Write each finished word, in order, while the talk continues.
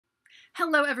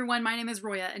Hello everyone, my name is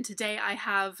Roya, and today I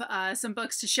have some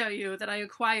books to show you that I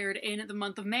acquired in the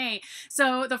month of May.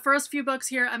 So the first few books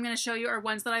here I'm going to show you are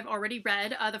ones that I've already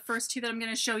read. The first two that I'm going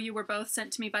to show you were both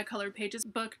sent to me by Colored Pages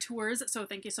Book Tours, so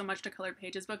thank you so much to Colored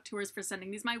Pages Book Tours for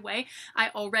sending these my way. I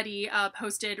already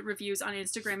posted reviews on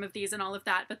Instagram of these and all of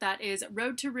that, but that is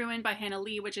Road to Ruin by Hannah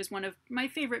Lee, which is one of my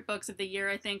favorite books of the year,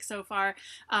 I think, so far.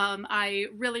 I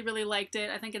really liked it.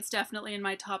 I think it's definitely in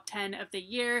my top 10 of the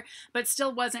year, but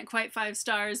still wasn't quite 5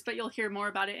 stars, but you'll hear more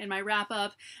about it in my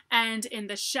wrap-up. And In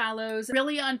the Shallows,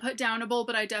 really unputdownable,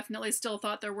 but I definitely still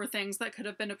thought there were things that could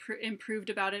have been improved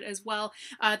about it as well.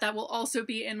 That will also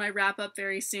be in my wrap-up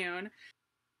very soon.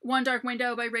 One Dark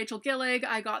Window by Rachel Gillig.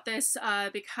 I got this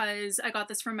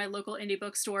from my local indie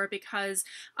bookstore because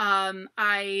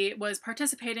I was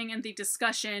participating in the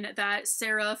discussion that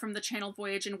Sarah from the channel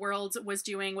Voyage in Worlds was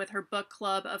doing with her book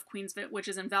club of Queen's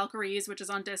Witches and Valkyries, which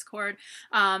is on Discord.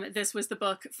 This was the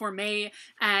book for May,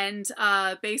 and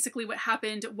basically what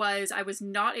happened was I was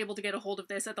not able to get a hold of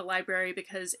this at the library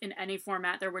because in any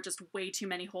format there were just way too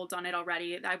many holds on it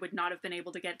already. I would not have been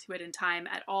able to get to it in time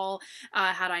at all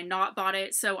had I not bought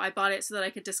it. So I bought it so that I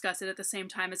could discuss it at the same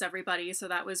time as everybody, so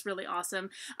that was really awesome.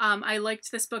 I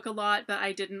liked this book a lot, but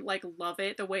I didn't love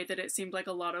it the way that it seemed like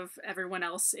a lot of everyone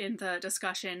else in the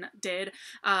discussion did.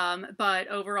 But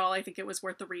overall, I think it was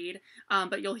worth the read.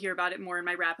 But you'll hear about it more in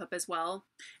my wrap-up as well.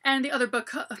 And the other book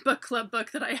club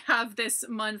book that I have this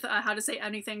month, How to Say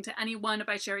Anything to Anyone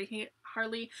by Sherry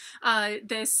Harley.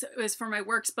 This is for my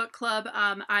Works book club.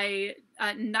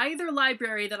 Neither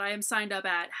library that I am signed up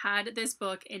at had this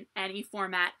book in any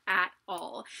format at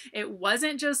all. It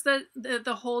wasn't just that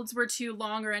the holds were too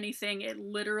long or anything. It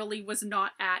literally was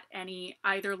not at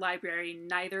either library.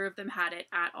 Neither of them had it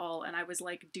at all. And I was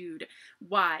like, dude,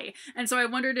 why? And so I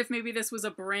wondered if maybe this was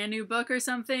a brand new book or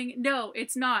something. No,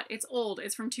 it's not. It's old.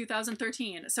 It's from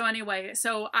 2013. So anyway,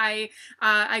 so I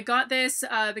got this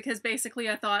because basically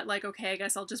I thought okay, I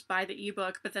guess I'll just buy the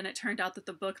ebook, but then it turned out that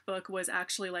the book was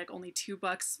actually only $2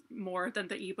 more than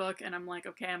the ebook, and I'm like,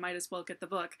 okay, I might as well get the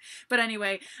book. But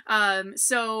anyway,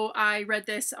 so I read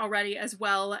this already as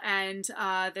well, and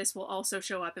this will also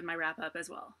show up in my wrap-up as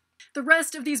well. The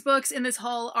rest of these books in this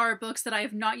haul are books that I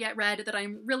have not yet read that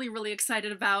I'm really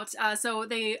excited about. So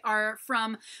they are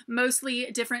from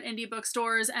mostly different indie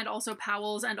bookstores and also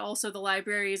Powell's and also the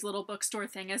library's little bookstore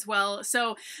thing as well.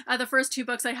 So the first two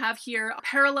books I have here,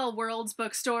 Parallel Worlds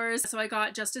bookstores. So I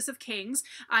got Justice of Kings.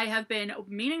 I have been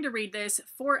meaning to read this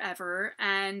forever,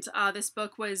 and this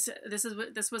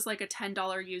was like a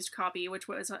 $10 used copy, which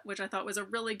I thought was a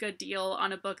really good deal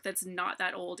on a book that's not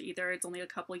that old either. It's only a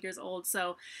couple years old,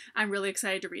 so I'm really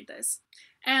excited to read this.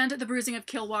 And The Bruising of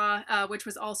Kilwa, which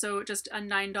was also just a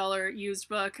 $9 used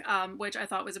book, which I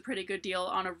thought was a pretty good deal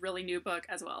on a really new book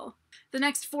as well. The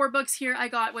next 4 books here I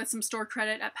got with some store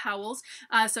credit at Powell's.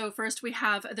 So first we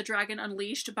have The Dragon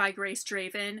Unleashed by Grace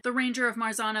Draven, The Ranger of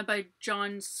Marzana by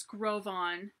John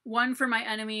Scrovon, One for My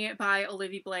Enemy by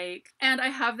Olivia Blake, and I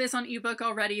have this on ebook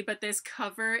already, but this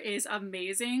cover is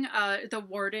amazing, The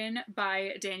Warden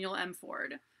by Daniel M.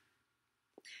 Ford.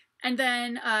 And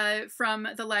then from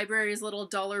the library's little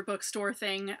dollar bookstore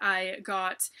thing, I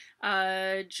got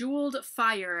Jeweled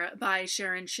Fire by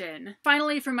Sharon Shin.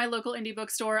 Finally, from my local indie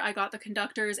bookstore, I got The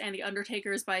Conductors and The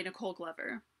Undertakers by Nicole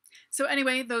Glover. So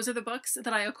anyway, those are the books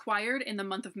that I acquired in the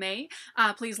month of May.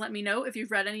 Please let me know if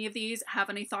you've read any of these, have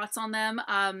any thoughts on them,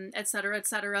 etc.,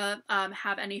 etc.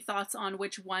 Have any thoughts on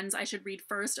which ones I should read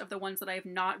first of the ones that I have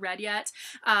not read yet.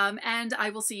 And I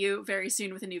will see you very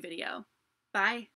soon with a new video. Bye!